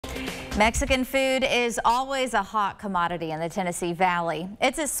Mexican food is always a hot commodity in the Tennessee Valley.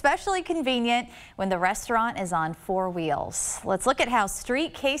 It's especially convenient when the restaurant is on four wheels. Let's look at how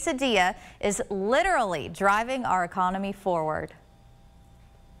street quesadilla is literally driving our economy forward.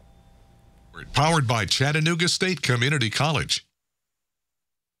 Powered by Chattanooga State Community College.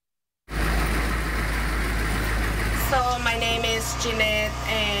 So my name is Jeanette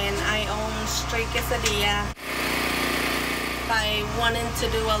and I own Street Quesadilla. I wanted to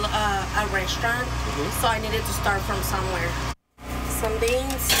do a restaurant, so I needed to start from somewhere. Some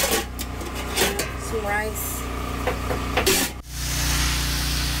beans, some rice,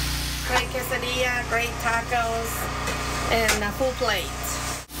 great quesadilla, great tacos, and a full plate.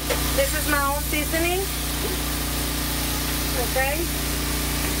 This is my own seasoning, okay?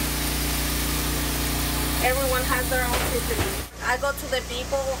 Everyone has their own seasoning. I go to the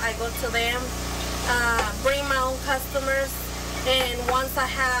people, I go to them, bring my own customers, and once I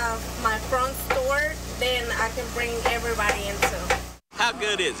have my front store, then I can bring everybody in too. How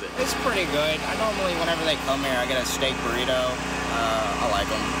good is it? It's pretty good. I normally, whenever they come here, I get a steak burrito. I like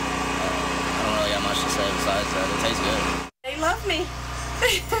them. I don't really have much to say besides that. It tastes good. They love me.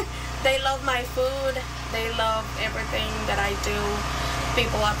 They love my food. They love everything that I do.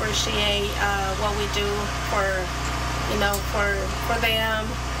 People appreciate what we do for them,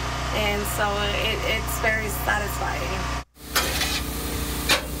 and so it's very satisfying.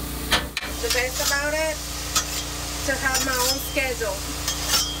 The best about it, to have my own schedule,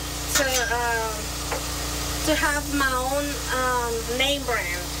 to have my own name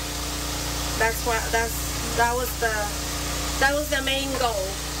brand. That was the main goal,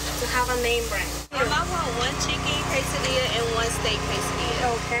 to have a name brand. I want one chicken quesadilla and one steak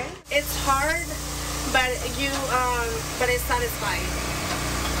quesadilla. Okay. It's hard, but it's satisfying.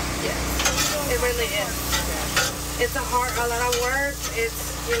 Yes, it really is. It's a lot of work. It's,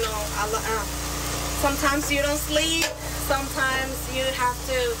 sometimes you don't sleep. Sometimes you have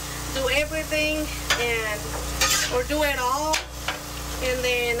to do everything or do it all. And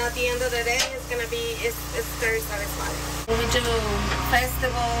then at the end of the day, it's very satisfying. We do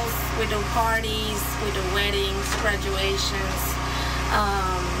festivals, we do parties, we do weddings, graduations,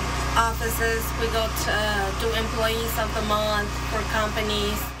 offices. We go to do employees of the month for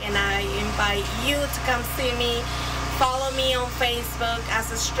companies, and I invite you to come see me. Follow me on Facebook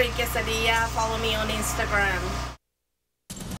as a Street Quesadilla. Follow me on Instagram.